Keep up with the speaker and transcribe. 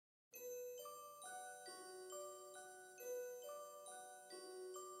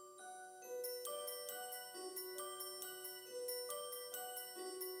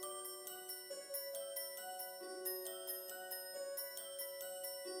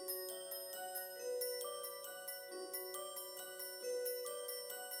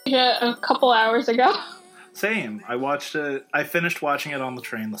it a couple hours ago. Same. I finished watching it on the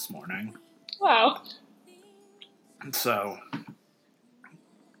train this morning. Wow. So,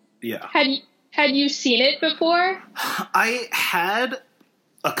 yeah. Had you seen it before? I had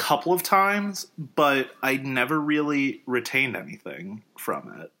a couple of times, but I never really retained anything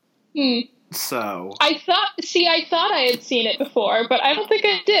from it. So I thought I had seen it before, but I don't think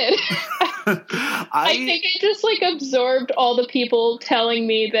I did. I think I just like absorbed all the people telling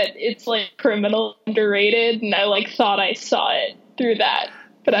me that it's like criminal underrated, and I like thought I saw it through that,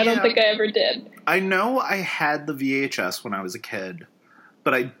 but I don't think I ever did. I know I had the VHS when I was a kid,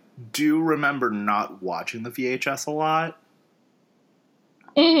 but I do remember not watching the VHS a lot.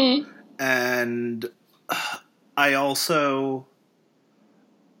 Mm-hmm. And I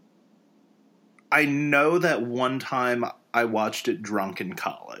know that one time I watched it drunk in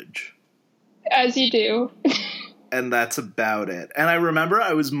college. As you do. And that's about it. And I remember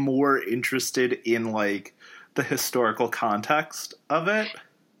I was more interested in, like, the historical context of it.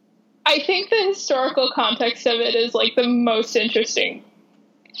 I think the historical context of it is, like, the most interesting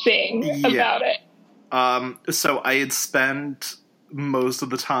thing about it. So I had spent most of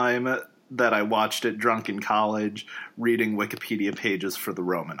the time that I watched it drunk in college reading Wikipedia pages for the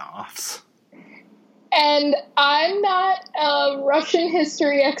Romanovs. And I'm not a Russian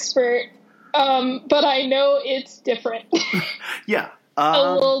history expert, but I know it's different. Yeah.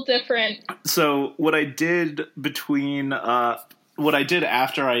 A little different. So what I did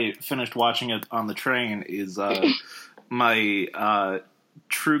after I finished watching it on the train is my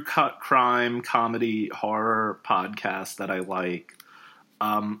true crime comedy horror podcast that I like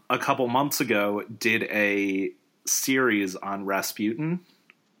a couple months ago did a series on Rasputin.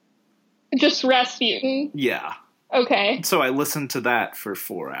 Just Rasputin? Yeah. Okay. So I listened to that for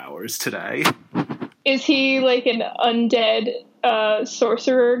 4 hours today. Is he like an undead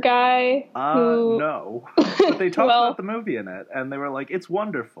sorcerer guy? No. But they talked about the movie in it, and they were like, it's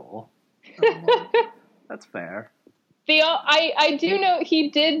wonderful. That's fair. I do know he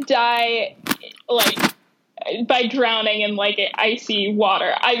did die, like, by drowning in, like, icy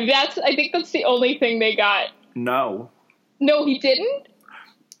water. I think that's the only thing they got. No. No, he didn't?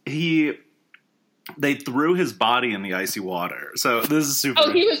 They threw his body in the icy water. So this is super...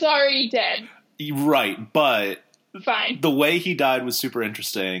 Oh, he was already dead. Right, but... Fine. The way he died was super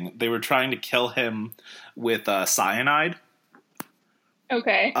interesting. They were trying to kill him with cyanide.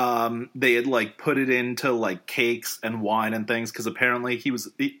 Okay. They had, like, put it into, like, cakes and wine and things, because apparently he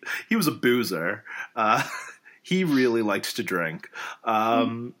was a boozer. He really liked to drink.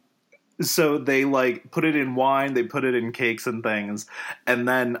 So they, like, put it in wine, they put it in cakes and things, and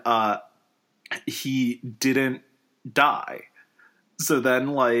then he didn't die. So then,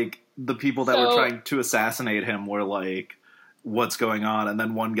 like, the people that were trying to assassinate him were like, what's going on? And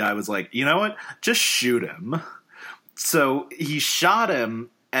then one guy was like, you know what? Just shoot him. So he shot him,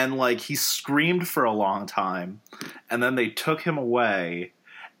 and, like, he screamed for a long time, and then they took him away,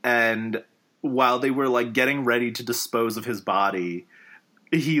 and while they were, like, getting ready to dispose of his body,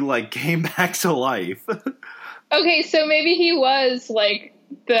 he, like, came back to life. Okay, so maybe he was, like,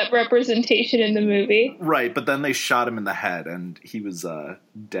 the representation in the movie. Right, but then they shot him in the head, and he was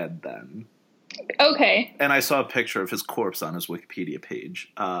dead then. Okay. And I saw a picture of his corpse on his Wikipedia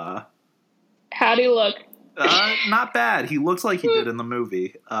page. How'd he look? Not bad. He looks like he did in the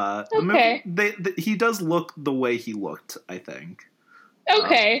movie. Okay. He does look the way he looked, I think.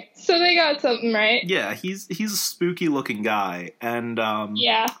 Okay, so they got something right. Yeah, he's a spooky looking guy, and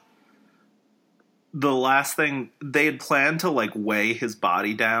yeah. The last thing they had planned to, like, weigh his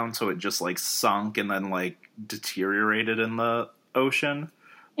body down so it just, like, sunk and then, like, deteriorated in the ocean,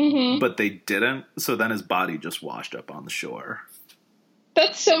 but they didn't. So then his body just washed up on the shore.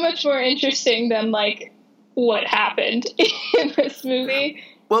 That's so much more interesting than, like, what happened in this movie.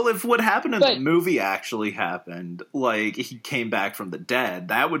 Well, if what happened in the movie actually happened, like, he came back from the dead,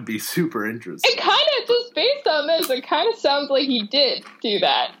 that would be super interesting. It kind of, just based on this, it kind of sounds like he did do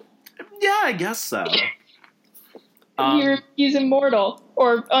that. Yeah, I guess so. He's immortal,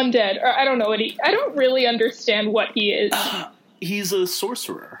 or undead, or I don't know I don't really understand what he is. He's a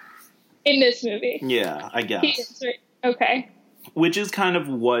sorcerer. In this movie. Yeah, I guess. He is, right? Okay. Which is kind of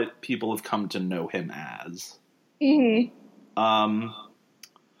what people have come to know him as.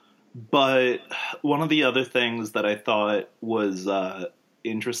 But one of the other things that I thought was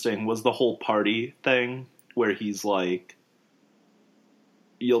interesting was the whole party thing, where he's like,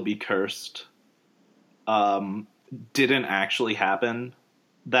 you'll be cursed. Didn't actually happen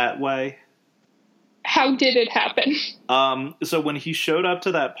that way. How did it happen? So when he showed up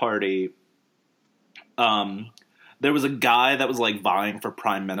to that party, there was a guy that was like vying for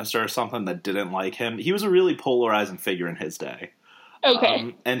prime minister or something that didn't like him. He was a really polarizing figure in his day.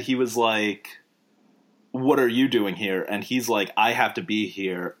 Okay. And he was like, what are you doing here? And he's like, I have to be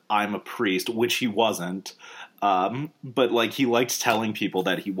here. I'm a priest, which he wasn't. But like he liked telling people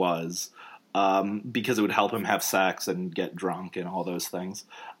that he was, because it would help him have sex and get drunk and all those things.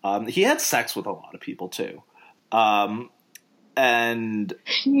 He had sex with a lot of people too. And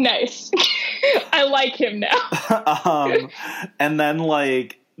nice. I like him now. And then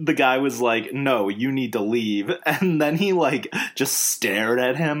like the guy was like, no, you need to leave. And then he like just stared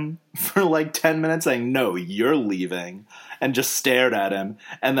at him for like 10 minutes saying, no, you're leaving, and just stared at him.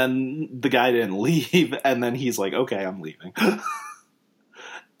 And then the guy didn't leave. And then he's like, okay, I'm leaving.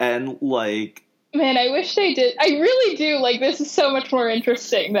 And like, man, I wish they did. I really do. Like, this is so much more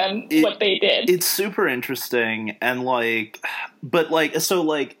interesting than what they did. It's super interesting. And like, but like, so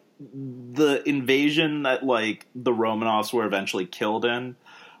like the invasion that like the Romanovs were eventually killed in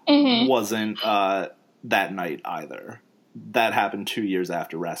wasn't that night either. That happened 2 years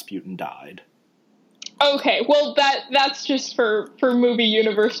after Rasputin died. Okay, well that's just for movie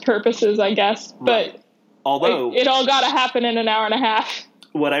universe purposes, I guess. Right. But although it all got to happen in an hour and a half.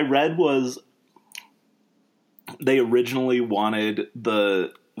 What I read was they originally wanted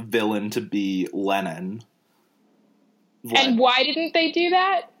the villain to be Lenin. And why didn't they do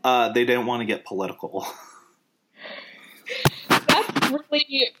that? They didn't want to get political. That's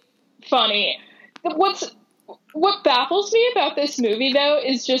really funny. What baffles me about this movie, though,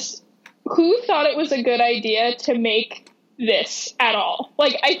 is just who thought it was a good idea to make this at all.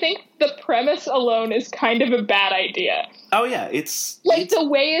 Like, I think the premise alone is kind of a bad idea. Oh yeah, it's the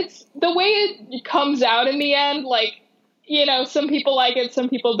way it comes out in the end. Like, you know, some people like it, some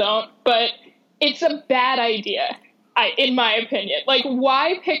people don't, but it's a bad idea. In my opinion, like,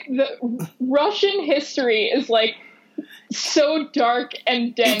 why pick the Russian history is like so dark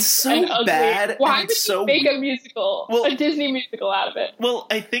and dense it's so and ugly. Bad. Why and would you make a musical, a Disney musical out of it? Well,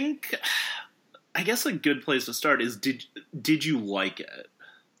 I guess a good place to start is did you like it?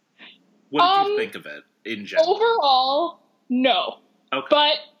 What did you think of it in general? Overall, no. Okay.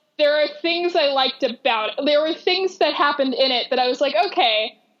 But there are things I liked about it. There were things that happened in it that I was like,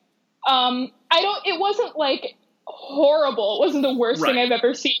 okay. It wasn't like horrible. It wasn't the worst thing I've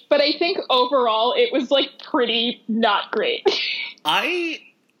ever seen, but I think overall it was like pretty not great. I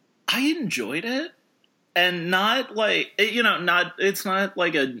enjoyed it, and not like, you know, it's not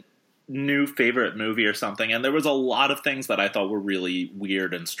like a new favorite movie or something, and there was a lot of things that I thought were really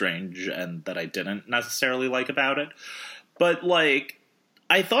weird and strange and that I didn't necessarily like about it. But like,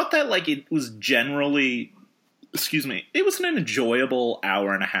 I thought that like it was generally, it was an enjoyable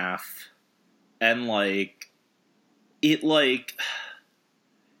hour and a half, and like it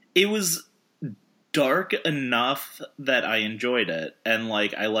was dark enough that I enjoyed it, and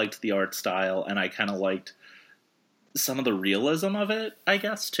like I liked the art style, and I kind of liked some of the realism of it, I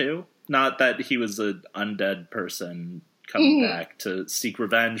guess, too. Not that he was an undead person coming back to seek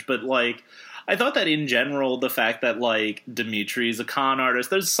revenge, but like I thought that in general, the fact that like Dimitri's a con artist,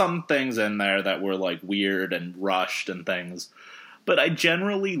 there's some things in there that were like weird and rushed and things. But I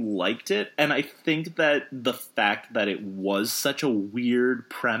generally liked it, and I think that the fact that it was such a weird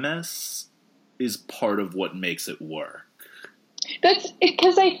premise is part of what makes it work. That's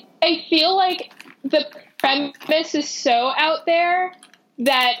because I feel like the premise is so out there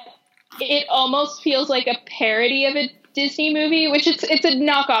that it almost feels like a parody of a Disney movie, which it's a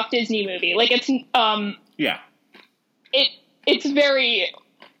knockoff Disney movie. Like it's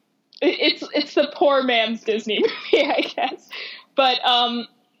the poor man's Disney movie, I guess. But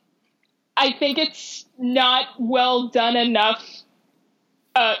I think it's not well done enough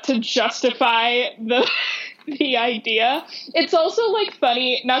to justify the idea. It's also like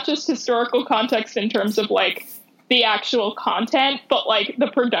funny, not just historical context in terms of like the actual content, but like the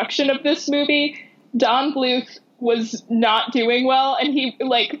production of this movie. Don Bluth was not doing well, and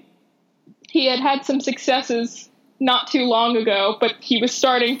he had some successes not too long ago, but he was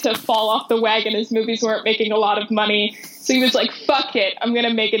starting to fall off the wagon. His movies weren't making a lot of money. So he was like, fuck it, I'm going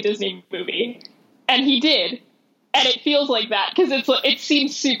to make a Disney movie. And he did. And it feels like that, because it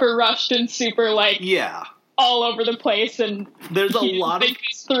seems super rushed and super, like, all over the place, and there's a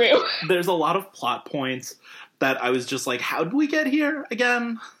lot of plot points that I was just like, how did we get here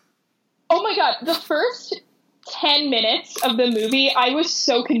again? Oh my god, the first 10 minutes of the movie, I was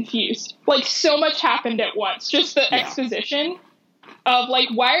so confused. Like, so much happened at once. Just the exposition of, like,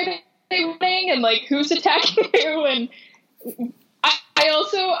 why are they running, and, like, who's attacking who, and I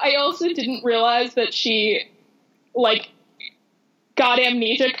also didn't realize that she, like, got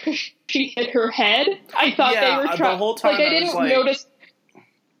amnesia because she hit her head. I thought they were trying. The whole time I didn't notice.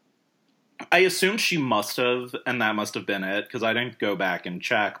 I assumed she must have, and that must have been it, because I didn't go back and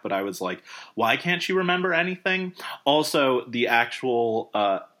check, but I was like, why can't she remember anything? Also, the actual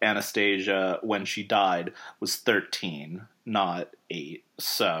Anastasia, when she died, was 13, not 8,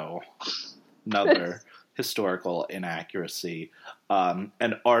 so another historical inaccuracy, and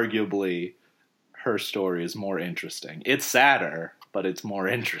arguably, her story is more interesting. It's sadder, but it's more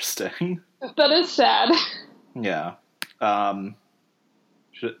interesting. That is sad. Yeah.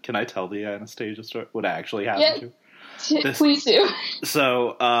 Can I tell the Anastasia story? What actually happened to her? Please do.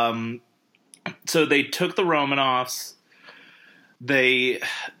 So, so they took the Romanovs. They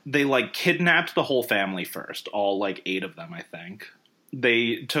like kidnapped the whole family first, all like 8 of them, I think.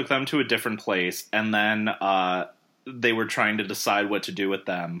 They took them to a different place, and then they were trying to decide what to do with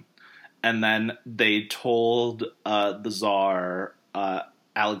them. And then they told the Tsar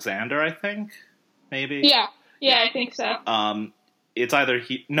Alexander, I think, maybe. Yeah, I think so. It's either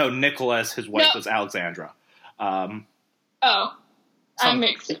Nicholas, his wife was Alexandra. I'm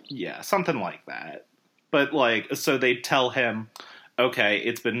mixed. Yeah, something like that. But, like, so they tell him, okay,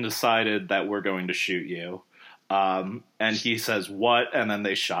 it's been decided that we're going to shoot you. And he says, what? And then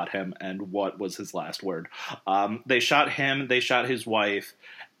they shot him, and what was his last word? They shot him, they shot his wife,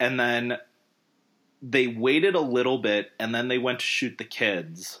 and then they waited a little bit, and then they went to shoot the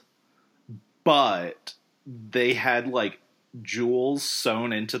kids. But they had, like, jewels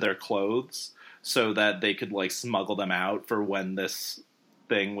sewn into their clothes so that they could like smuggle them out for when this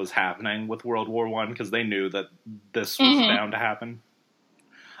thing was happening with World War I, because they knew that this was bound to happen.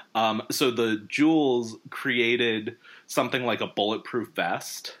 So the jewels created something like a bulletproof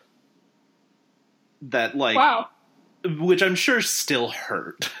vest that like, wow, which I'm sure still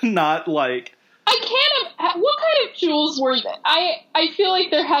hurt. Not like I can't. What kind of jewels were they? I feel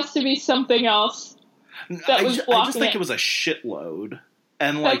like there has to be something else. I just think it was a shitload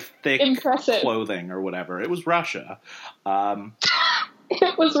and like thick clothing or whatever. It was Russia.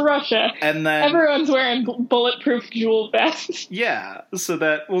 It was Russia. And then everyone's wearing bulletproof jewel vests. Yeah. So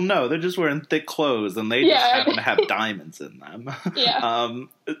that, well, no, they're just wearing thick clothes and they just happen to have diamonds in them. Yeah.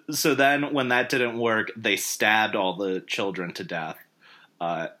 So then when that didn't work, they stabbed all the children to death.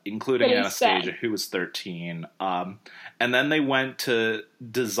 Including Anastasia, who was 13. And then they went to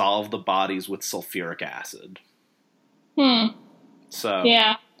dissolve the bodies with sulfuric acid. So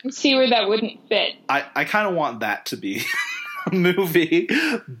yeah, see where that wouldn't fit. I kind of want that to be a movie,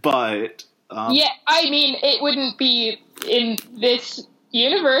 but yeah, I mean, it wouldn't be in this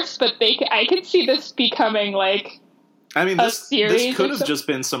universe, but I could see this becoming like. I mean, this could have just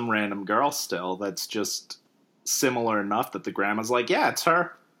been some random girl still that's just similar enough that the grandma's like, yeah, it's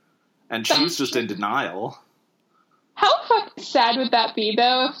her. And she's just in denial. How fucking sad would that be,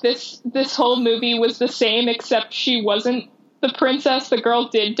 though, if this whole movie was the same, except she wasn't the princess, the girl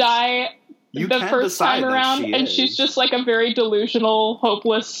did die the first time around, and she's just like a very delusional,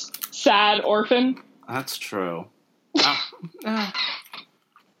 hopeless, sad orphan? That's true.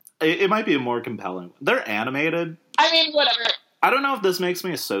 It might be a more compelling. They're animated. I mean, whatever. I don't know if this makes me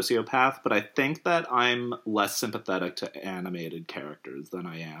a sociopath, but I think that I'm less sympathetic to animated characters than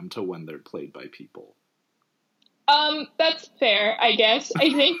I am to when they're played by people. That's fair, I guess.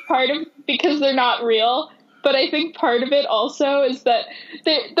 I think because they're not real, but I think part of it also is that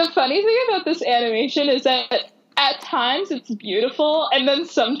the funny thing about this animation is that at times it's beautiful, and then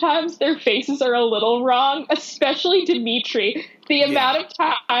sometimes their faces are a little wrong, especially Dimitri. The amount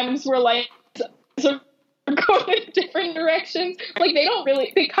of times where, like, going in different directions. Like,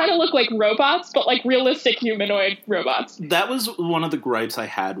 they kind of look like robots, but like realistic humanoid robots. That was one of the gripes I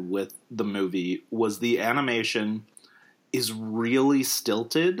had with the movie, was the animation is really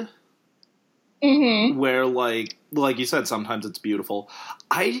stilted. Where like you said, sometimes it's beautiful.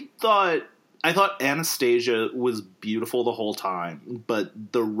 I thought Anastasia was beautiful the whole time,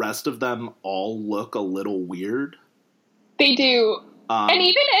 but the rest of them all look a little weird. They do. And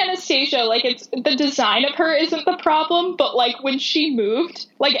even Anastasia, like, it's the design of her isn't the problem, but like when she moved,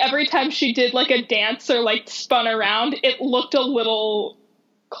 like every time she did like a dance or like spun around, it looked a little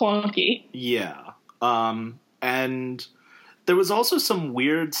clunky. Yeah. And there was also some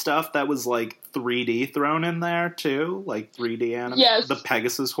weird stuff that was like 3D thrown in there too, like 3D anime. Yes. The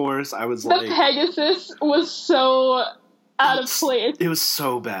Pegasus horse, the Pegasus was so out of place. It was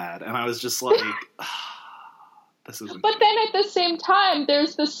so bad, and I was just like, this isn't. But then at the same time,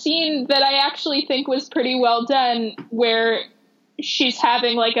 there's the scene that I actually think was pretty well done, where she's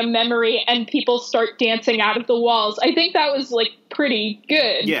having like a memory and people start dancing out of the walls. I think that was like pretty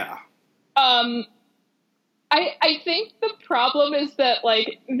good. Yeah. I think the problem is that,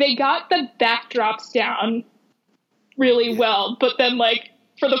 like, they got the backdrops down really well, but then, like,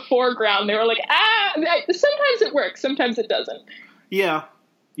 for the foreground, they were like, sometimes it works, sometimes it doesn't. Yeah.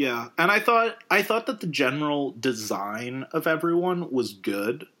 Yeah. And I thought that the general design of everyone was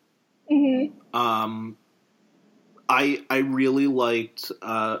good. Mm-hmm. I really liked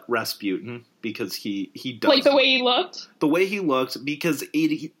Rasputin because he does, like, the way he looked. The way he looked, because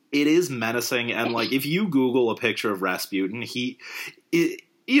it is menacing, and like if you Google a picture of Rasputin,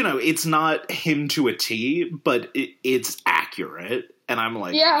 it's not him to a T, but it's accurate, and I'm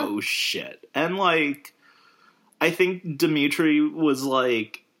like, oh shit. And like, I think Dmitri was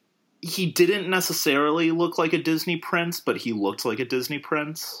like, he didn't necessarily look like a Disney prince, but he looked like a Disney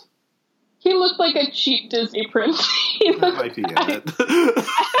prince. He looked like a cheap Disney prince. That might be it.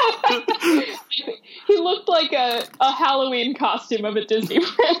 He looked like a Halloween costume of a Disney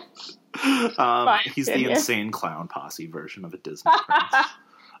prince. He's the insane clown posse version of a Disney prince.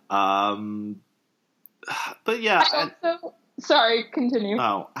 But yeah. Sorry, continue.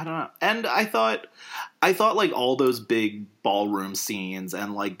 Oh, I don't know. And I thought like all those big ballroom scenes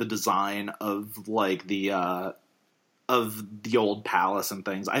and like the design of like the old palace and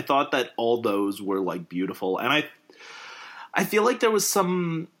things, I thought that all those were like beautiful. And I feel like there was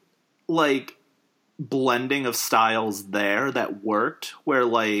some like blending of styles there that worked, where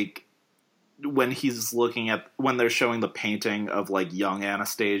like when they're showing the painting of like young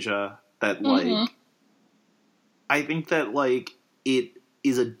Anastasia, that like, I think that like it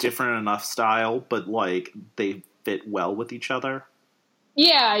is a different enough style, but like they fit well with each other.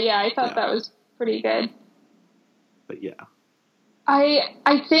 Yeah, I thought that was pretty good. But yeah,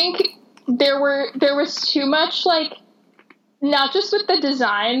 I think there was too much, like, not just with the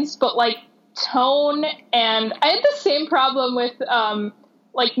designs, but like tone, and I had the same problem with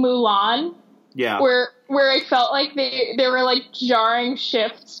like Mulan. Yeah. Where I felt like there were like jarring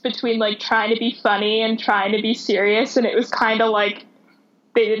shifts between like trying to be funny and trying to be serious, and it was kind of like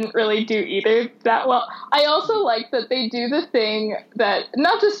they didn't really do either that well. I also like that they do the thing that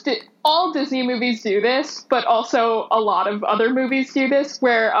not just all Disney movies do this, but also a lot of other movies do this,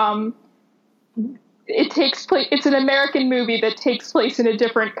 where it takes place. It's an American movie that takes place in a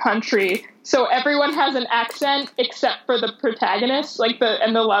different country, so everyone has an accent except for the protagonist, like the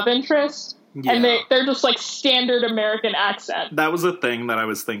love interest. Yeah. And they're just like standard American accent. That was a thing that I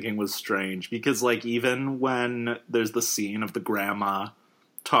was thinking was strange, because like even when there's the scene of the grandma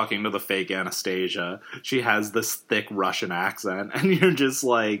talking to the fake Anastasia, she has this thick Russian accent, and you're just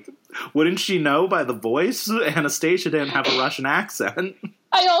like, wouldn't she know by the voice? Anastasia didn't have a Russian accent.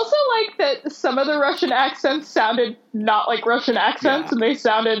 I also like that some of the Russian accents sounded not like Russian accents, and they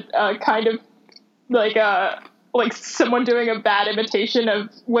sounded kind of like someone doing a bad imitation of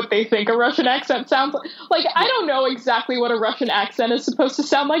what they think a Russian accent sounds like. Like, I don't know exactly what a Russian accent is supposed to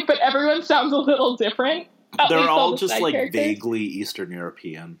sound like, but everyone sounds a little different. They're all just like characters. Vaguely Eastern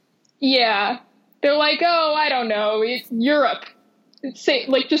European. Yeah. They're like, oh, I don't know, Europe. Say,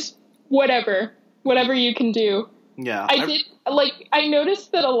 like, just whatever you can do. Yeah. I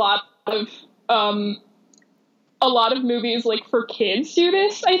noticed that a lot of movies, like, for kids do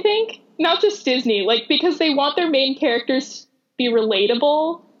this, I think. Not just Disney, like, because they want their main characters to be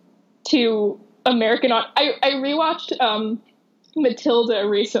relatable to American. I rewatched Matilda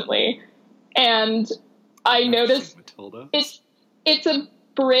recently, and I noticed Matilda. It's a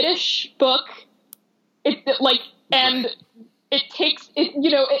British book. And it takes it.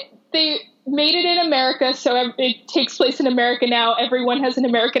 You know, they made it in America, so it takes place in America now. Everyone has an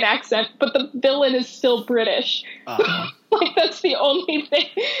American accent, but the villain is still British. Like, that's the only thing.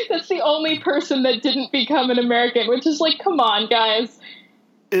 That's the only person that didn't become an American, which is like, come on, guys.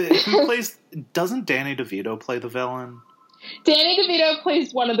 Doesn't Danny DeVito play the villain? Danny DeVito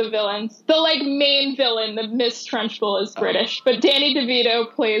plays one of the villains. The, like, main villain, the Miss Trunchbull, is British, but Danny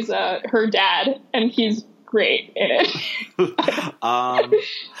DeVito plays her dad, and he's great in it.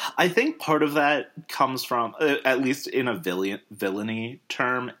 I think part of that comes from, at least in a villainy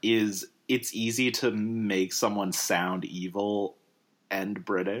term, is it's easy to make someone sound evil and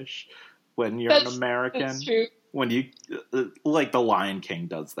British when you're an American. That's true. When you, like, The Lion King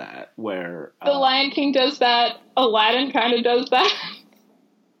does that, where... The Lion King does that. Aladdin kind of does that.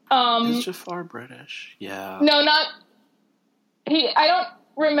 Is Jafar British? Yeah. No, not... I don't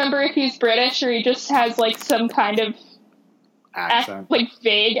remember if he's British or he just has, like, some kind of... accent. Like,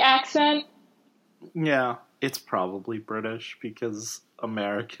 vague accent. Yeah, it's probably British, because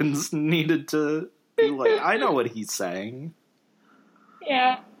Americans needed to be like, I know what he's saying.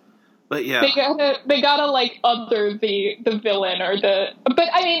 Yeah. But yeah. They gotta like other the villain or but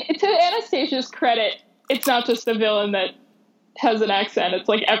I mean, to Anastasia's credit, it's not just the villain that has an accent. It's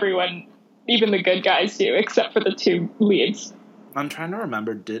like everyone, even the good guys do, except for the two leads. I'm trying to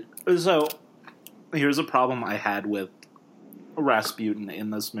remember. So here's a problem I had with Rasputin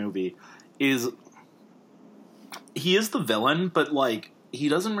in this movie is he is the villain, but like he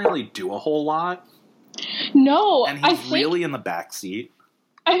doesn't really do a whole lot. No, and he's really in the backseat.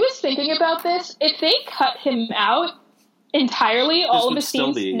 I was thinking about this. If they cut him out entirely, all of the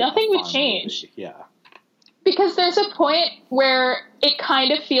scenes, nothing would change. Movie. Yeah. Because there's a point where it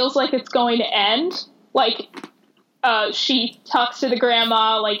kind of feels like it's going to end. Like, she talks to the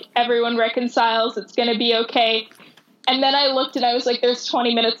grandma, like, everyone reconciles, it's going to be okay. And then I looked and I was like, there's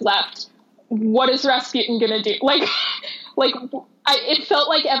 20 minutes left. What is Rasputin going to do? It felt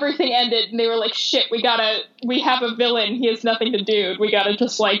like everything ended and they were like, shit, we have a villain. He has nothing to do. We gotta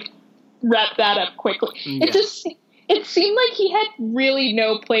just, like, wrap that up quickly. Yeah. It seemed like he had really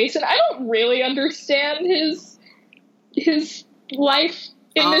no place, and I don't really understand his life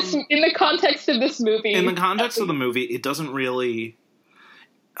in the context of this movie. In the context of the movie, it doesn't really.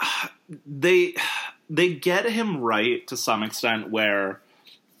 They get him right to some extent, where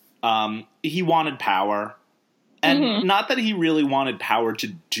he wanted power, and not that he really wanted power to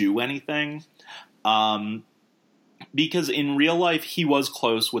do anything, because in real life he was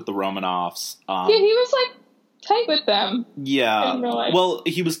close with the Romanovs. Yeah, he was like tight with them. Yeah. Well,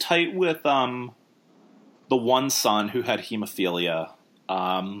 he was tight with the one son who had hemophilia,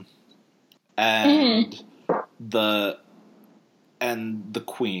 and the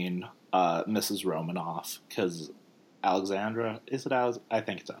queen, Mrs. Romanoff, because Alexandra, is it I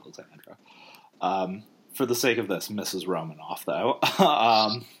think it's Alexandra. For the sake of this, Mrs. Romanoff, though.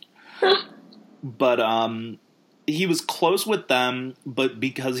 But he was close with them, but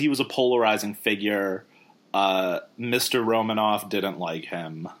because he was a polarizing figure, Mr. Romanoff didn't like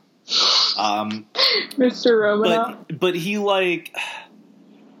him. Mr. Romanoff. But he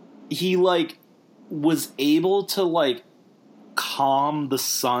was able to, calm the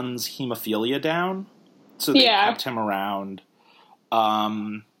son's hemophilia down. So they kept him around.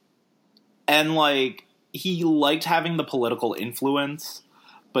 And, he liked having the political influence,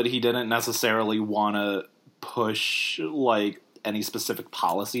 but he didn't necessarily want to push, any specific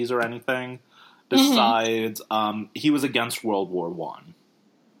policies or anything. Besides, he was against World War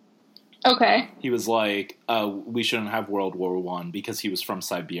I. Okay. He was like, we shouldn't have World War I because he was from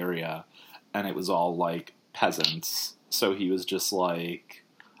Siberia, and it was all, peasants. So he was just like,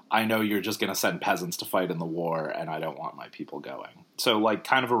 I know you're just going to send peasants to fight in the war, and I don't want my people going. So,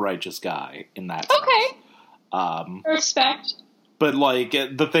 kind of a righteous guy in that sense. Okay. Respect. But,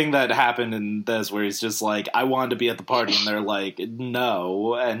 the thing that happened in this where he's just like, I wanted to be at the party, and they're like,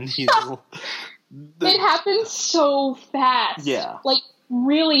 no, and he's... It happened so fast. Yeah.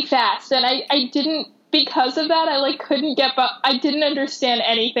 Really fast, and I didn't, because of that, I, couldn't I didn't understand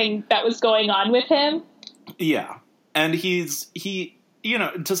anything that was going on with him. Yeah. And he,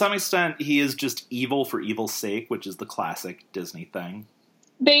 to some extent, he is just evil for evil's sake, which is the classic Disney thing.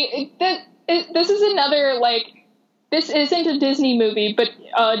 This is another, this isn't a Disney movie, but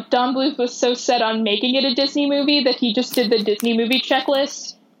Don Bluth was so set on making it a Disney movie that he just did the Disney movie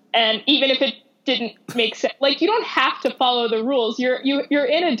checklist, and even if it didn't make sense, you don't have to follow the rules. You're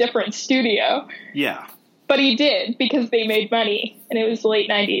in a different studio. Yeah. But he did, because they made money, and it was the late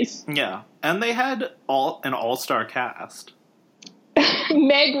 90s. Yeah. And they had an all-star cast.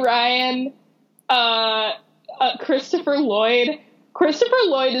 Meg Ryan, Christopher Lloyd. Christopher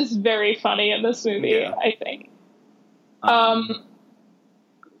Lloyd is very funny in this movie, I think. And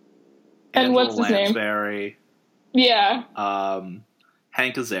what's his name? Lansbury. Yeah.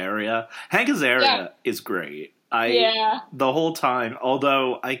 Hank Azaria. Hank Azaria is great. The whole time,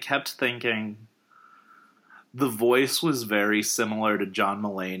 although I kept thinking the voice was very similar to John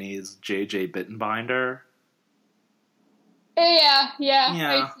Mulaney's J.J. Bittenbinder. Yeah,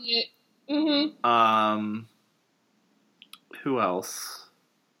 I see it. Who else?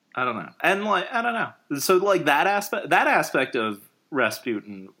 I don't know. And I don't know. So that aspect of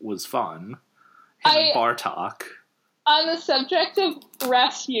Rasputin was fun. And Bartok. On the subject of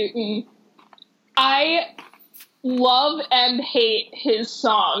Rasputin, I love and hate his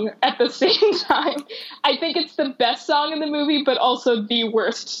song at the same time. I think it's the best song in the movie, but also the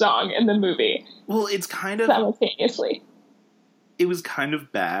worst song in the movie. Well, it's kind of... simultaneously. It was kind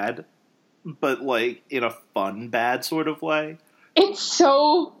of bad, but, in a fun bad sort of way. It's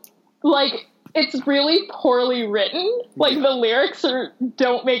so, it's really poorly written. The lyrics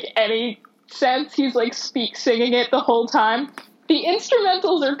don't make any sense. He's, singing it the whole time. The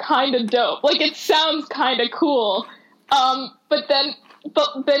instrumentals are kind of dope. It sounds kind of cool. But then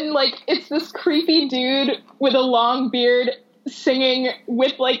but then, like, it's this creepy dude with a long beard singing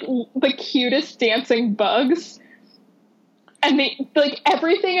with, like, the cutest dancing bugs. And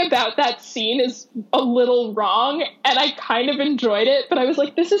everything about that scene is a little wrong, and I kind of enjoyed it, but I was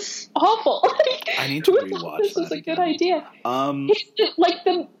like, this is awful. I need to rewatch this that. This is a good idea.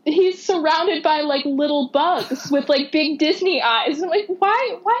 He's surrounded by, like, little bugs with, like, big Disney eyes. I'm like,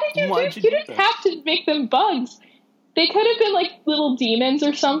 why did you do? You didn't have to make them bugs. They could have been, like, little demons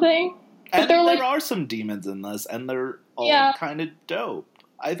or something. But there are some demons in this, and they're all kind of dope.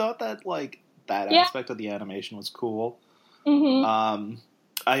 I thought that, like, that aspect of the animation was cool. Mm-hmm.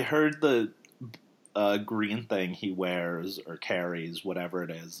 I heard the green thing he wears or carries, whatever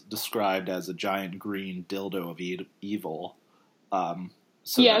it is, described as a giant green dildo of evil.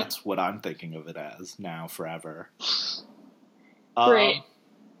 So that's what I'm thinking of it as now, forever. Great.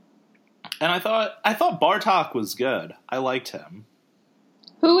 And I thought Bartok was good. I liked him.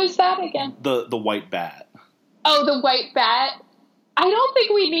 Who is that again? The white bat. Oh, the white bat. I don't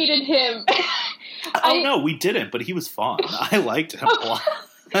think we needed him. No, we didn't, but he was fun. I liked him a lot.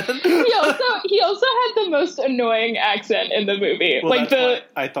 he also had the most annoying accent in the movie. Well, like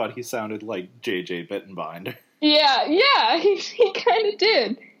I thought he sounded like JJ Bittenbinder. Yeah, he kind of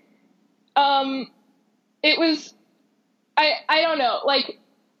did. It was, I don't know, like,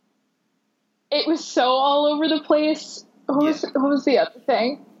 it was so all over the place. What was the other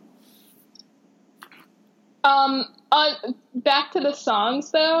thing? Back to the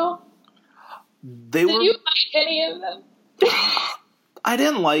songs, though. Did you like any of them? I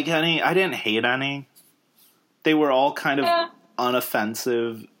didn't like any. I didn't hate any. They were all kind of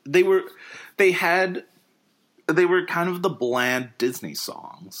unoffensive. They were kind of the bland Disney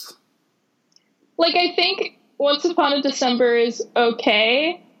songs. Like, I think Once Upon a December is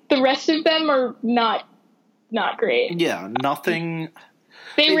okay. The rest of them are not great. Yeah, nothing.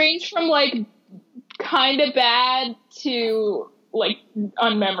 They range from, like, kind of bad to, like,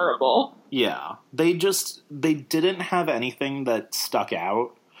 unmemorable. Yeah, they didn't have anything that stuck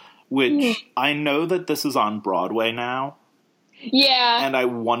out, which I know that this is on Broadway now. Yeah. And I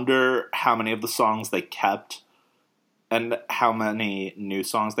wonder how many of the songs they kept and how many new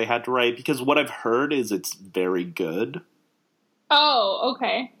songs they had to write, because what I've heard is it's very good. Oh,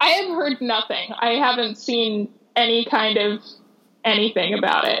 okay. I have heard nothing. I haven't seen any kind of anything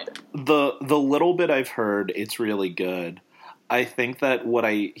about it. The little bit I've heard, it's really good. I think that what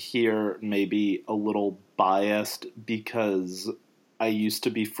I hear may be a little biased because I used to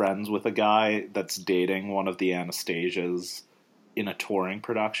be friends with a guy that's dating one of the Anastasias in a touring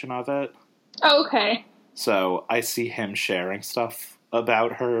production of it. Oh, okay. So I see him sharing stuff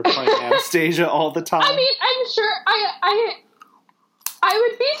about her playing Anastasia all the time. I mean, I'm sure I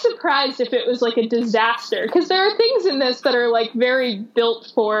would be surprised if it was, like, a disaster, because there are things in this that are, like, very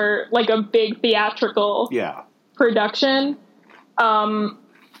built for, like, a big theatrical production.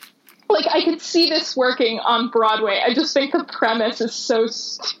 Like, I could see this working on Broadway. I just think the premise is so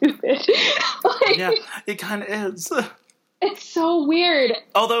stupid. Like, yeah, it kind of is. It's so weird.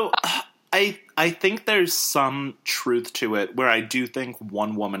 Although, I think there's some truth to it, where I do think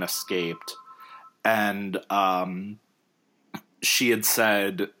one woman escaped, and, she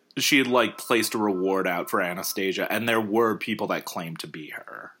had like placed a reward out for Anastasia, and there were people that claimed to be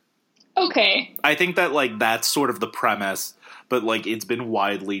her. Okay. I think that, like, that's sort of the premise, but, like, it's been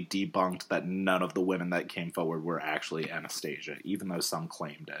widely debunked that none of the women that came forward were actually Anastasia, even though some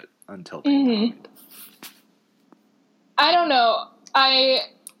claimed it until they died. I don't know. I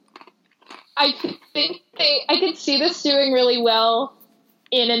think I could see this doing really well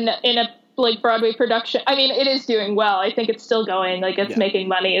in a like Broadway production. I mean, it is doing well. I think it's still going. Like, it's making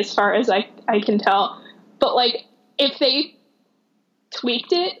money as far as I can tell. But, like, if they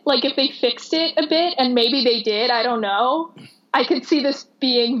tweaked it, like, if they fixed it a bit, and maybe they did, I don't know, I could see this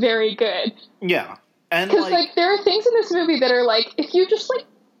being very good. Yeah. And because, like, there are things in this movie that are, like, if you just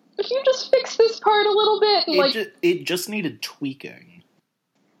fix this part a little bit, it just needed tweaking.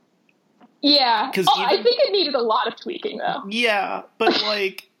 Yeah. I think it needed a lot of tweaking, though. Yeah, but,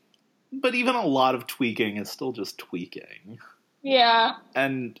 like, but even a lot of tweaking is still just tweaking. Yeah.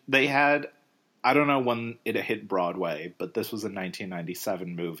 And they had, I don't know when it hit Broadway, but this was a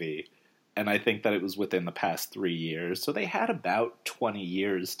 1997 movie, and I think that it was within the past 3 years, so they had about 20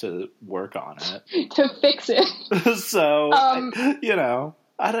 years to work on it. To fix it. So, you know,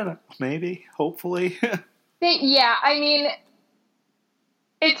 I don't know, maybe, hopefully. Yeah, I mean,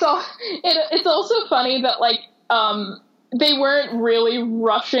 it's also funny that, like, they weren't really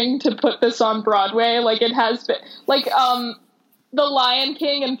rushing to put this on Broadway. Like, it has been, like, The Lion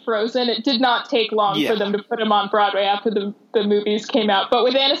King and Frozen, it did not take long for them to put them on Broadway after the movies came out. But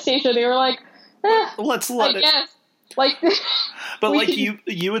with Anastasia, they were like, let's let it. Guess. Like, but like you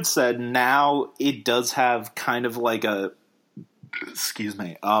had said, now it does have kind of like a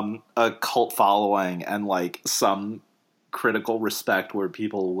cult following and like some critical respect where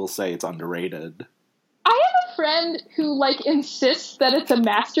people will say it's underrated. I have a friend who like insists that it's a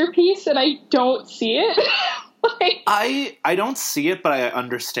masterpiece, and I don't see it. Like, I don't see it, but I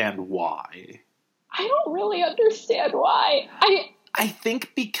understand why. I don't really understand why. I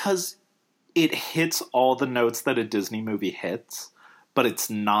think because it hits all the notes that a Disney movie hits, but it's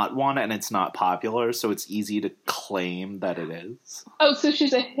not one and it's not popular, so it's easy to claim that it is. Oh, so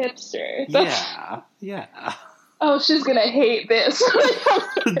she's a hipster. Yeah. Oh, she's gonna hate this.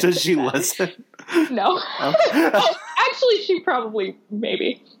 Does she listen? No. Oh, actually, she probably,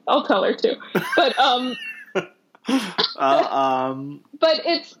 maybe. I'll tell her to. But, but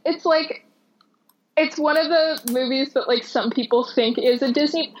it's like, it's one of the movies that, like, some people think is a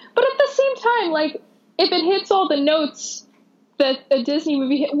Disney, but at the same time, like, if it hits all the notes that a Disney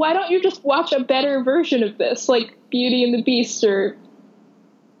movie hit, why don't you just watch a better version of this, like Beauty and the Beast, or,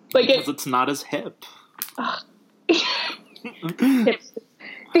 like, because it's not as hip. If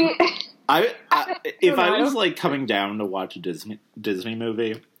I was, like, coming down to watch a Disney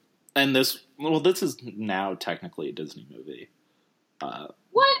movie, and this is now technically a Disney movie.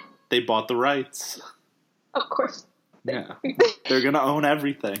 What? They bought the rights. Of course. Yeah. They're gonna own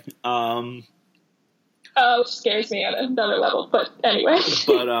everything. Which scares me at another level, but anyway.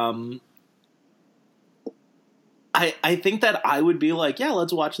 But, I think that I would be like, yeah,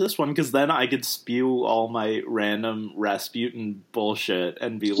 let's watch this one, because then I could spew all my random Rasputin bullshit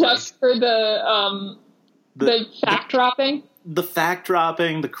and be just for the fact-dropping? The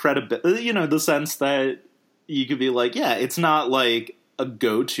fact-dropping, the credibility, the sense that you could be like, yeah, it's not, like, a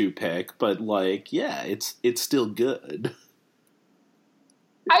go-to pick, but, like, yeah, it's still good.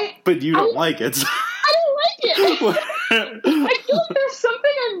 But you don't like it. I don't like it! I feel like there's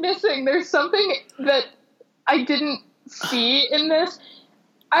something I'm missing. There's something that I didn't see in this.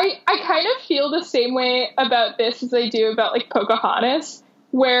 I kind of feel the same way about this as I do about, like, Pocahontas,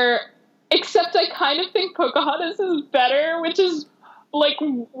 except I kind of think Pocahontas is better, which is, like,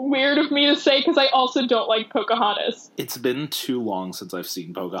 weird of me to say, because I also don't like Pocahontas. It's been too long since I've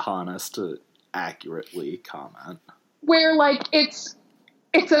seen Pocahontas to accurately comment. Where, like, it's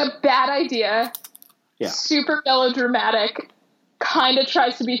a bad idea, super melodramatic, kind of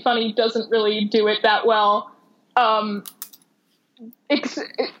tries to be funny, doesn't really do it that well.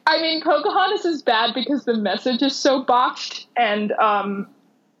 Pocahontas is bad because the message is so botched, and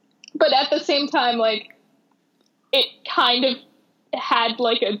but at the same time, like, it kind of had,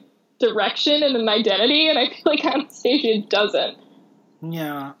 like, a direction and an identity, and I feel like Anastasia doesn't.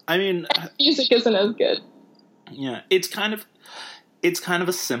 Yeah, I mean, music isn't as good. Yeah, it's kind of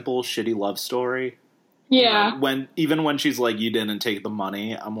a simple, shitty love story. Yeah. Even when she's like, you didn't take the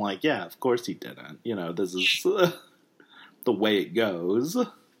money, I'm like, yeah, of course he didn't. This is the way it goes.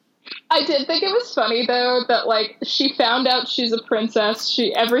 I did think it was funny, though, that, like, she found out she's a princess.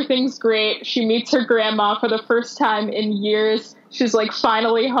 Everything's great. She meets her grandma for the first time in years. She's, like,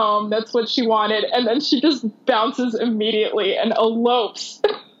 finally home. That's what she wanted. And then she just bounces immediately and elopes.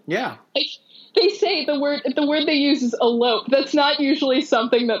 Yeah. Like, they say the word they use is elope. That's not usually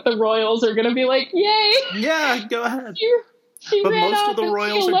something that the royals are going to be like, yay! Yeah, go ahead. She but ran most off of the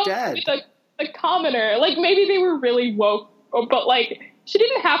royals are dead. With a commoner. Like, maybe they were really woke, but, like, she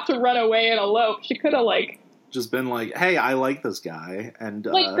didn't have to run away and elope. She could have, like, just been like, hey, I like this guy. And,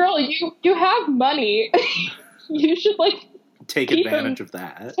 like, girl, you have money. You should, like, take advantage of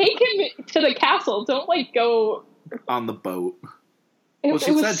that. Take him to the castle. Don't, like, go on the boat. Well,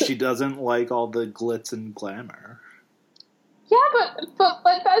 she said she doesn't like all the glitz and glamour. Yeah, but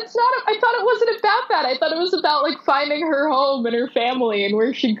that's not. I thought it wasn't about that. I thought it was about, like, finding her home and her family and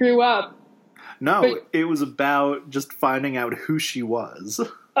where she grew up. No, it was about just finding out who she was.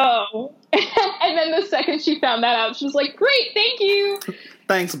 Oh, and then the second she found that out, she was like, "Great, thank you."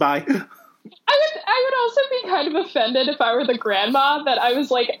 Thanks, bye. I would also be kind of offended if I were the grandma, that I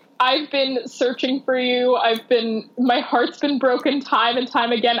was like, I've been searching for you. My heart's been broken time and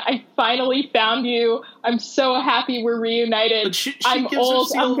time again. I finally found you. I'm so happy we're reunited. I'm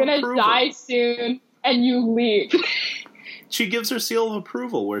old. I'm going to die soon. And you leave. She gives her seal of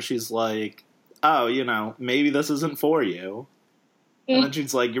approval where she's like, oh, maybe this isn't for you. And then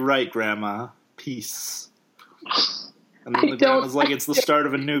she's like, you're right, Grandma. Peace. And then the grandma's like, it's the start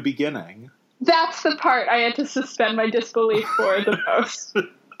of a new beginning. That's the part I had to suspend my disbelief for the most.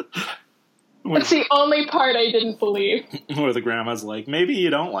 That's the only part I didn't believe. Where the grandma's like, maybe you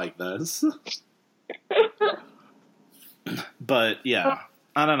don't like this. But, yeah.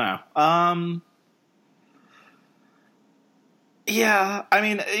 I don't know. Yeah, I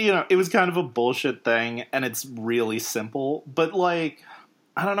mean, it was kind of a bullshit thing, and it's really simple. But, like,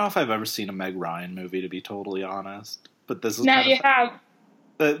 I don't know if I've ever seen a Meg Ryan movie, to be totally honest. But this is now you have.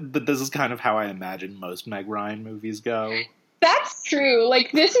 But this is kind of how I imagine most Meg Ryan movies go. That's true.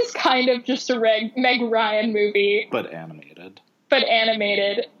 Like, this is kind of just a Meg Ryan movie. But animated.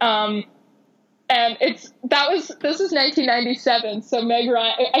 And this is 1997, so Meg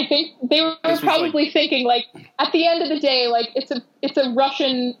Ryan, I think they were probably thinking, like, at the end of the day, like, it's a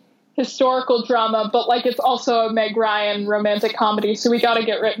Russian historical drama, but, like, it's also a Meg Ryan romantic comedy, so we gotta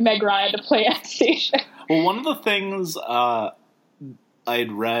get Meg Ryan to play Anastasia. Well, one of the things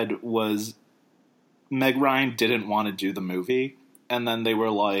I'd read was Meg Ryan didn't want to do the movie, and then they were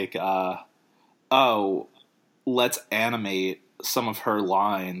like, let's animate some of her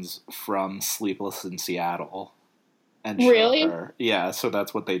lines from Sleepless in Seattle. And really? Her. Yeah, so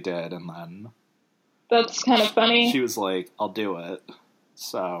that's what they did, and then... That's kind of funny. She was like, I'll do it.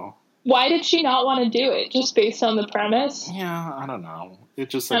 So... Why did she not want to do it? Just based on the premise? Yeah, I don't know.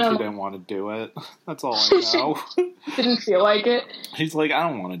 It just said she didn't want to do it. That's all I know. Didn't feel like it. He's like, I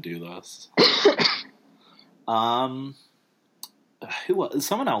don't want to do this.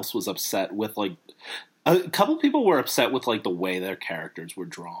 Someone else was upset with, like... A couple people were upset with, like, the way their characters were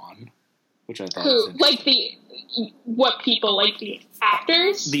drawn. Which I thought was interesting. Like, what people? Like, the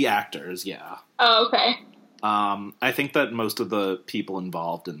actors? The actors, yeah. Oh, okay. I think that most of the people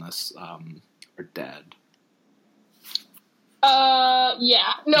involved in this are dead.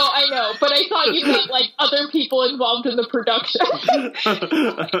 Yeah. No, I know, but I thought you meant, like, other people involved in the production.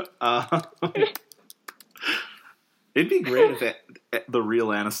 It'd be great if the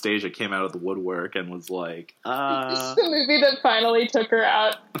real Anastasia came out of the woodwork and was like, This is the movie that finally took her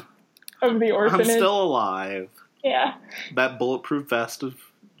out of the orphanage. I'm still alive. Yeah. That bulletproof vest of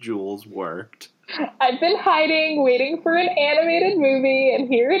Jules worked. I've been hiding, waiting for an animated movie, and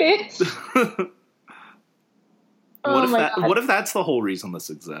here it is. What if that's the whole reason this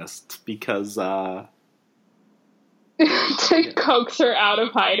exists? Because, to coax her out of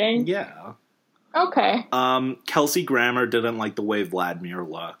hiding? Yeah. Okay. Kelsey Grammer didn't like the way Vladimir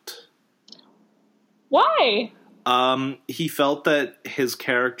looked. Why? He felt that his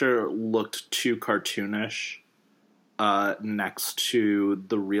character looked too cartoonish next to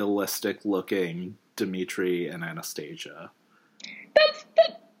the realistic-looking Dmitri and Anastasia.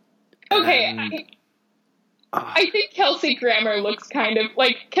 Okay. I think Kelsey Grammer looks kind of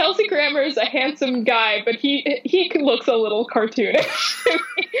like Kelsey Grammer is a handsome guy, but he looks a little cartoonish.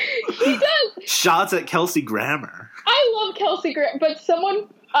 He does. Shots at Kelsey Grammer. I love Kelsey Grammer, but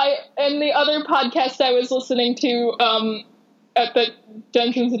in the other podcast I was listening to at the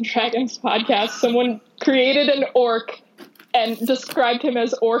Dungeons and Dragons podcast, someone created an orc and described him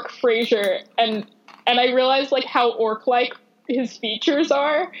as Orc Fraser, and I realized like how orc-like his features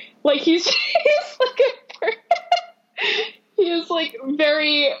are. Like he's like he is like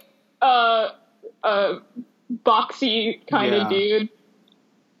very boxy kind of dude.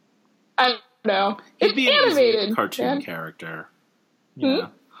 I don't know. It'd be animated an cartoon character. Yeah.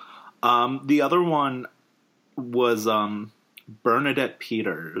 The other one was Bernadette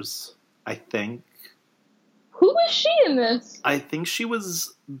Peters, I think. Who was she in this? I think she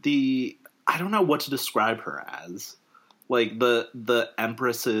was I don't know what to describe her as. Like the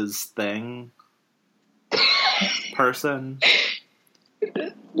Empress's thing person.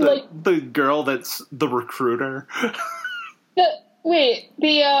 The girl that's the recruiter.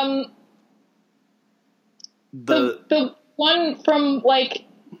 The one from like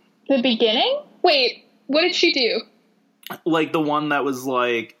the beginning? Wait, what did she do? Like the one that was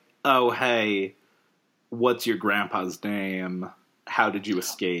like, oh hey, what's your grandpa's name? How did you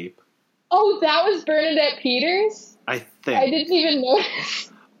escape? Oh, that was Bernadette Peters? I think. I didn't even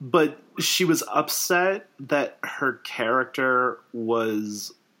notice. But she was upset that her character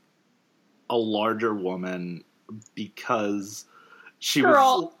was a larger woman because she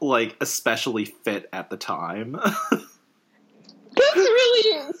was, like, especially fit at the time. That's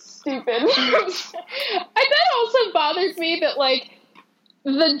really stupid. That also bothers me that, like,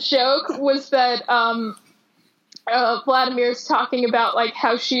 the joke was that Vladimir's talking about, like,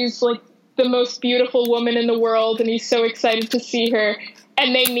 how she's, like, the most beautiful woman in the world, and he's so excited to see her.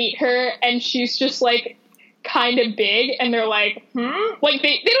 And they meet her, and she's just, like, kind of big, and they're like, Like,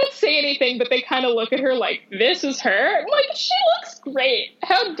 they don't say anything, but they kind of look at her like, this is her? I'm like, she looks great.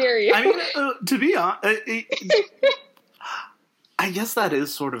 How dare you? I mean, to be honest, I guess that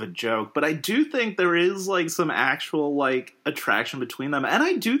is sort of a joke, but I do think there is, like, some actual, like, attraction between them. And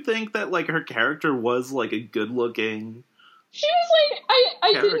I do think that, like, her character was, like, a good-looking... She was, like,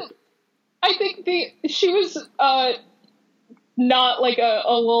 I think she was, not, like, a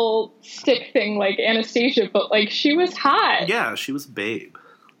little stick thing like Anastasia, but, like, she was hot. Yeah, she was a babe.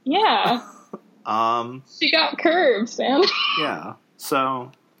 Yeah. She got curves, man. Yeah.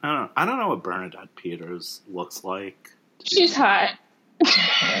 So, I don't know what Bernadette Peters looks like. She's hot.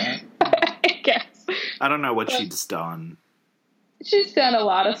 I guess. I don't know what she's done. She's done a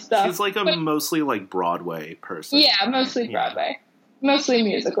lot of stuff. She's like a mostly like Broadway person. Yeah, mostly Broadway. Mostly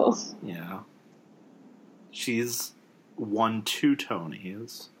musicals. Yeah. She's won 2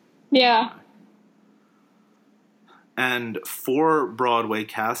 Tonys. Yeah. And 4 Broadway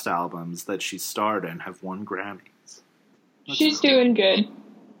cast albums that she starred in have won Grammys. She's doing good.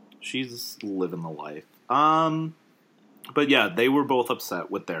 She's living the life. But yeah, they were both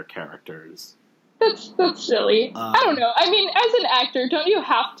upset with their characters. That's silly. I don't know. I mean, as an actor, don't you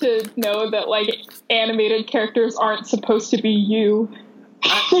have to know that, like, animated characters aren't supposed to be you?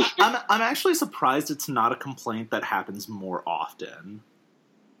 I'm actually surprised it's not a complaint that happens more often.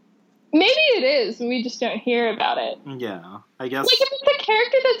 Maybe it is, and we just don't hear about it. Yeah, I guess. Like, if it's a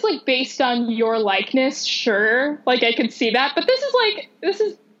character that's, like, based on your likeness, sure. Like, I could see that. But this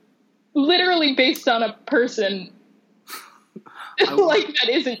is literally based on a person. Like, that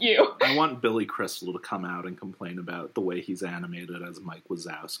isn't you. I want Billy Crystal to come out and complain about the way he's animated as Mike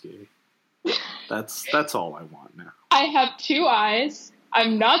Wazowski. That's all I want now. I have 2 eyes.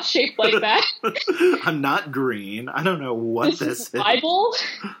 I'm not shaped like that. I'm not green. I don't know what this is. Bible?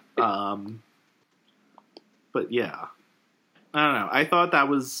 But yeah. I don't know. I thought that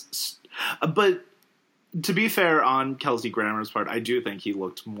was... But to be fair on Kelsey Grammer's part, I do think he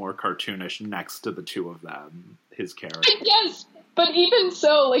looked more cartoonish next to the 2 of them, his character. Yes, but even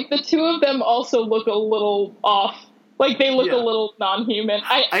so, like, the 2 of them also look a little off. Like, they look a little non-human.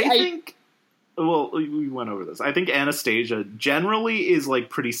 I think... Well, we went over this. I think Anastasia generally is, like,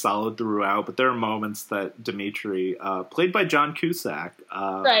 pretty solid throughout, but there are moments that Dimitri, played by John Cusack,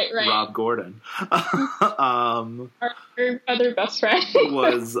 right. Rob Gordon, our other best friend,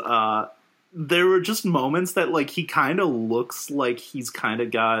 was, there were just moments that, like, he kind of looks like he's kind of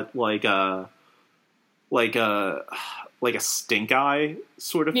got, like a stink eye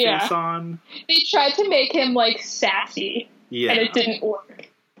sort of face on. They tried to make him, like, sassy, and it didn't work.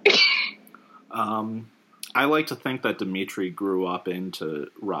 I like to think that Dimitri grew up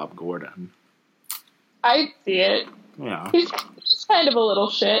into Rob Gordon. I see it. Yeah. He's kind of a little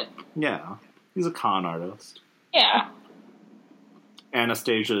shit. Yeah. He's a con artist. Yeah.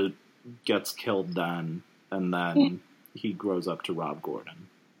 Anastasia gets killed then, and then he grows up to Rob Gordon.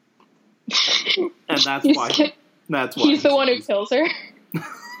 And that's why he's the one who kills her.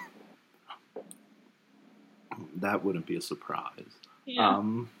 That wouldn't be a surprise. Yeah.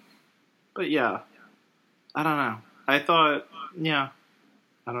 But yeah, I don't know. I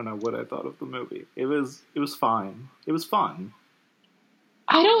don't know what I thought of the movie. It was fine. It was fun.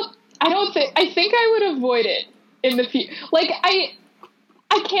 I think I would avoid it in the future. Like, I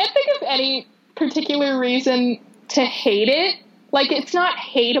can't think of any particular reason to hate it. Like, it's not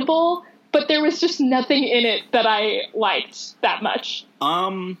hateable, but there was just nothing in it that I liked that much.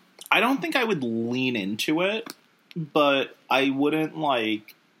 I don't think I would lean into it, but I wouldn't,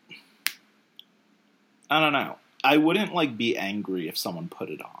 like... I don't know. I wouldn't, like, be angry if someone put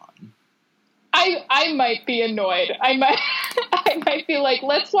it on. I might be annoyed. I might be like,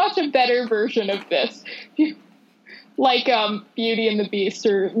 let's watch a better version of this. Like, Beauty and the Beast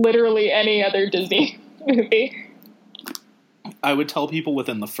or literally any other Disney movie. I would tell people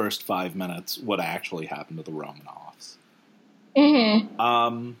within the first 5 minutes what actually happened to the Romanoffs.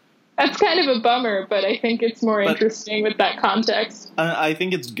 Mm-hmm. That's kind of a bummer, but I think it's more interesting with that context. I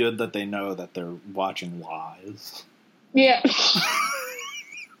think it's good that they know that they're watching lies. Yeah.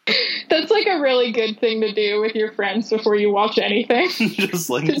 That's like a really good thing to do with your friends before you watch anything.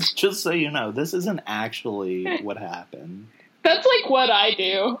 just so you know, this isn't actually what happened. That's like what I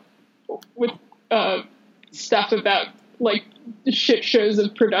do with stuff about, like, shit shows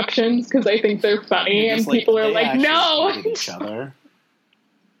of productions, because I think they're funny, and people are like, no! Each other.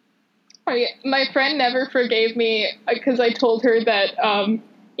 My friend never forgave me because I told her that,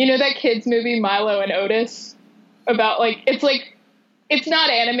 you know that kids movie Milo and Otis? About, like, it's not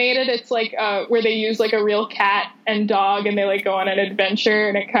animated, it's like, where they use, like, a real cat and dog and they, like, go on an adventure,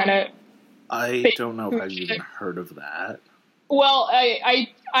 and it kind of... I don't know if I've even heard of that. Well, I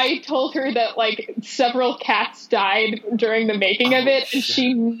told her that, like, several cats died during the making of it, and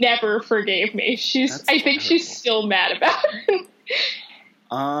she never forgave me. I think she's still mad about it.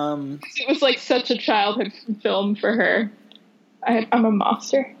 It was like such a childhood film for her. I'm a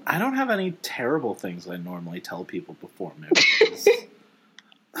monster. I don't have any terrible things I normally tell people before movies.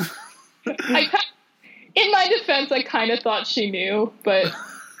 In my defense, I kind of thought she knew, but...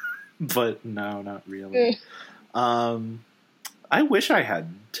 But no, not really. I wish I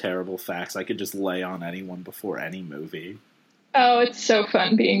had terrible facts I could just lay on anyone before any movie. Oh, it's so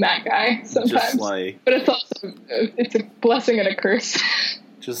fun being that guy sometimes. Just like, but it's also it's a blessing and a curse.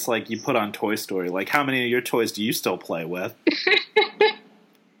 Just like you put on Toy Story. Like, how many of your toys do you still play with?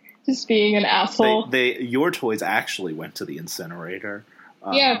 Just being an asshole. Your toys actually went to the incinerator.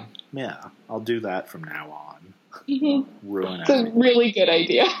 Yeah. Yeah, I'll do that from now on. Mm-hmm. Ruin it's everything. a really good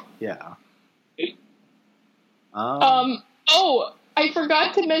idea. Yeah. Oh, I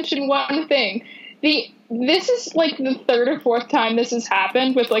forgot to mention one thing. This is like the third or fourth time this has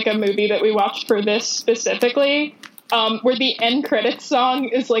happened with like a movie that we watched for this specifically, where the end credits song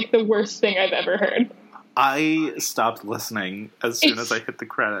is like the worst thing I've ever heard. I stopped listening as soon as I hit the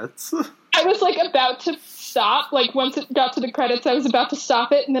credits. I was like about to stop. Like once it got to the credits, I was about to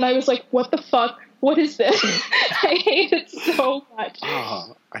stop it, and then I was like, "What the fuck? What is this?" I hate it so much.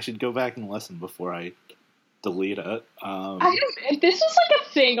 Oh, I should go back and listen before I delete it. This was like a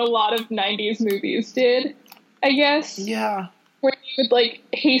thing a lot of 90s movies did, I guess. Yeah. Where you would like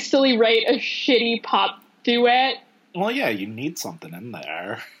hastily write a shitty pop duet. Well, yeah, you need something in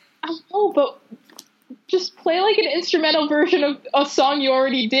there. I know, but just play like an instrumental version of a song you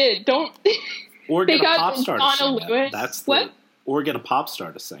already did. Don't. Or get a pop star to sing Lewis. it. Or get a pop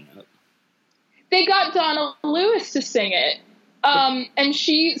star to sing it. They got Donna Lewis to sing it. And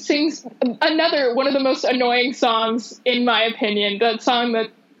she sings another one of the most annoying songs, in my opinion. That song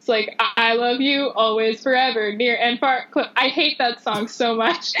that's like, I love you, always, forever, near and far. I hate that song so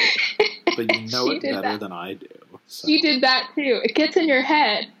much. But you know it better than I do. So. She did that too. It gets in your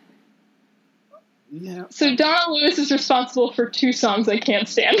head. Yeah. So Donna Lewis is responsible for 2 songs I can't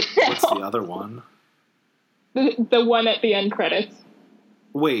stand now. What's the other one? The one at the end credits.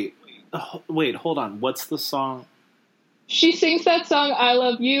 Wait, hold on. What's the song? She sings that song, I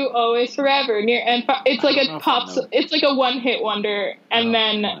love you, always, forever, near and far. It's like a pop, it's like a one-hit wonder, and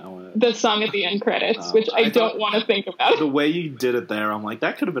then the song at the end credits, which I don't want to think about. The way you did it there, I'm like,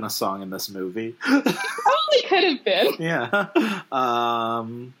 that could have been a song in this movie. Probably could have been. Yeah.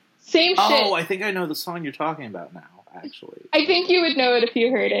 Same shit. Oh, I think I know the song you're talking about now, actually. I think you would know it if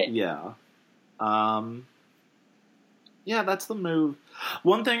you heard it. Yeah. Yeah, that's the move.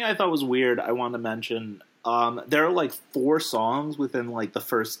 One thing I thought was weird, I want to mention, there are like 4 songs within like the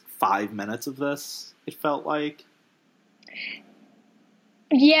first 5 minutes of this, it felt like.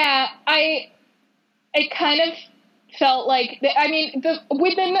 Yeah, I kind of felt like,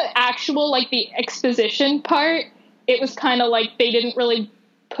 within the actual, like, the exposition part, it was kind of like they didn't really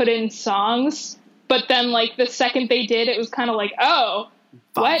put in songs, but then, like, the second they did, it was kind of like, oh,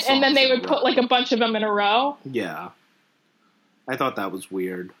 what? And then they would put, like, a bunch of them in a row. Yeah. I thought that was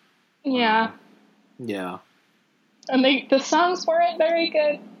weird. Yeah. Yeah. And the songs weren't very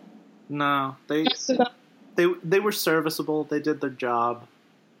good. No, they were serviceable. They did their job.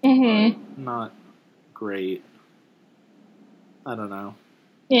 Mm-hmm. Not great. I don't know.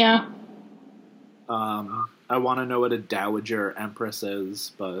 Yeah. I want to know what a dowager empress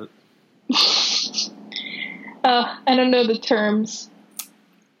is, but I don't know the terms.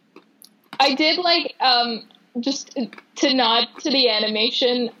 I did like just to nod to the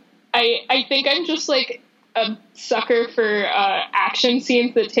animation. I think I'm just like a sucker for action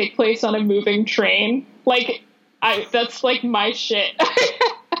scenes that take place on a moving train. Like that's like my shit.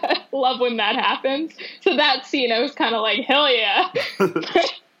 I love when that happens. So that scene, I was kind of like, hell yeah.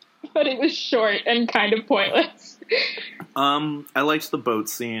 But it was short and kind of pointless. I liked the boat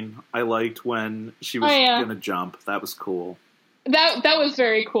scene. I liked when she was gonna jump. That was cool. That was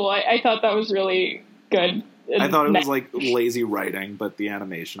very cool. I thought that was really good. I thought it was like lazy writing, but the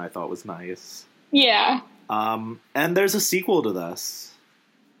animation I thought was nice. Yeah. And there's a sequel to this.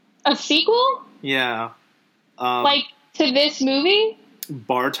 A sequel? Yeah. Like to this movie?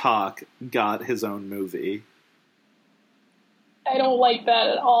 Bartok got his own movie. I don't like that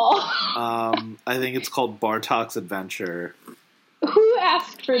at all. I think it's called Bartok's Adventure. Who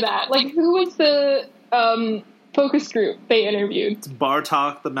asked for that? Like, who was the focus group they interviewed? It's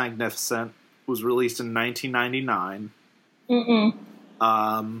Bartok the Magnificent. Was released in 1999.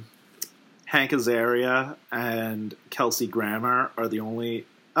 Hank Azaria and Kelsey Grammer are the only...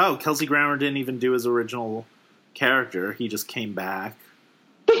 Oh, Kelsey Grammer didn't even do his original character. He just came back.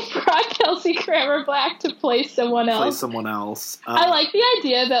 They brought Kelsey Grammer Black to play someone else. I like the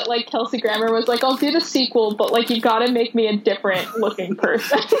idea that, like, Kelsey Grammer was like, I'll do the sequel, but, like, you gotta make me a different looking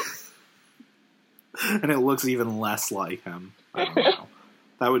person. And it looks even less like him. I don't know.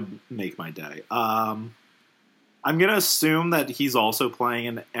 That would make my day. I'm gonna assume that he's also playing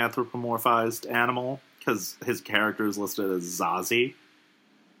an anthropomorphized animal, because his character is listed as Zazie.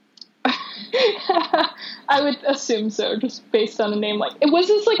 I would assume so, just based on a name like... Was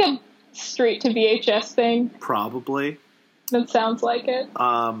this like a straight to VHS thing? Probably. That sounds like it.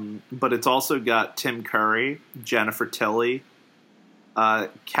 But it's also got Tim Curry, Jennifer Tilly,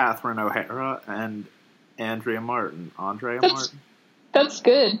 Catherine O'Hara, and Andrea Martin. That's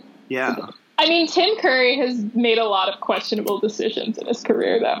good. Yeah. I mean, Tim Curry has made a lot of questionable decisions in his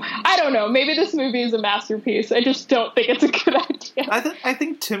career, though. I don't know. Maybe this movie is a masterpiece. I just don't think it's a good idea. I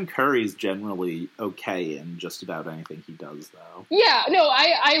think Tim Curry's generally okay in just about anything he does, though. Yeah, no,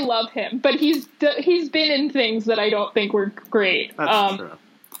 I love him, but he's been in things that I don't think were great. That's true.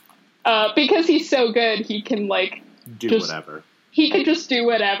 Because he's so good, he can, like... whatever. He could just do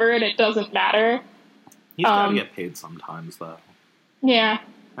whatever, and it doesn't matter. He's gotta get paid sometimes, though. Yeah.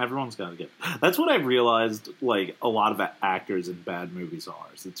 Everyone's got to get... That's what I've realized, like, a lot of actors in bad movies are.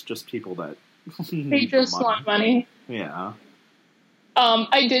 It's just people that... They just want money. Yeah.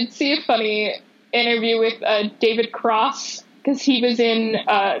 I did see a funny interview with David Cross, because he was in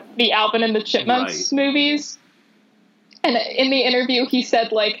the Alvin and the Chipmunks movies. And in the interview, he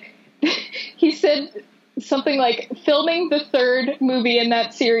said, like... he said something like, filming the third movie in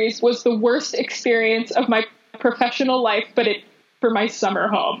that series was the worst experience of my professional life, but it... for my summer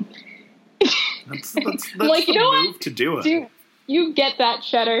home. That's like, you know move what? To do it. You get that,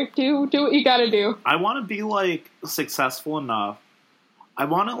 Cheddar. Do what you gotta do. I want to be, like, successful enough. I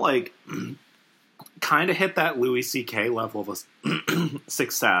want to, like, kind of hit that Louis C.K. level of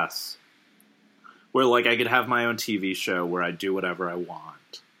success. Where, like, I could have my own TV show where I do whatever I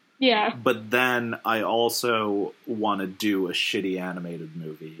want. Yeah. But then I also want to do a shitty animated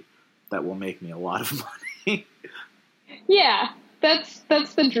movie that will make me a lot of money. Yeah. That's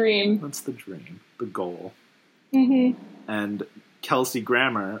the dream. That's the dream. The goal. Mm-hmm. And Kelsey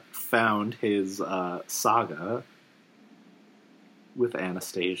Grammer found his saga with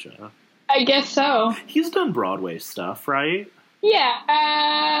Anastasia. I guess so. He's done Broadway stuff, right?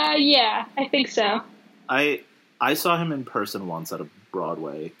 Yeah. Yeah, I think so. I saw him in person once at a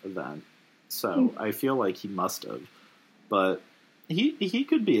Broadway event, so I feel like he must have. But he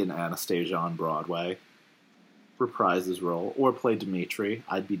could be an Anastasia on Broadway. Reprise his role or play Dimitri.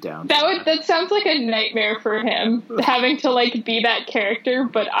 I'd be down. That sounds like a nightmare for him, having to, like, be that character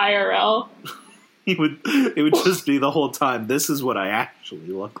but IRL. It would just be the whole time, this is what I actually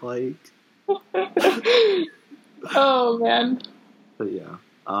look like. Oh man. But yeah.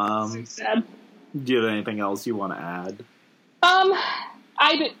 So sad. Do you have anything else you want to add?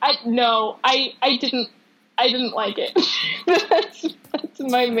 No, I didn't like it. That's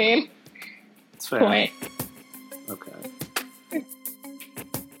my main point. Okay.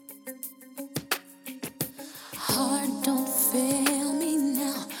 Heart, don't fail me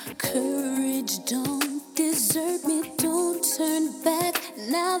now. Courage, don't desert me. Don't turn back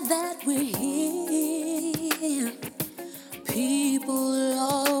now that we're here. People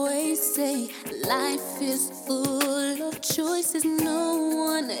always say life is full of choices. No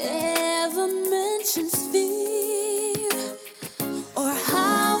one ever mentions fear.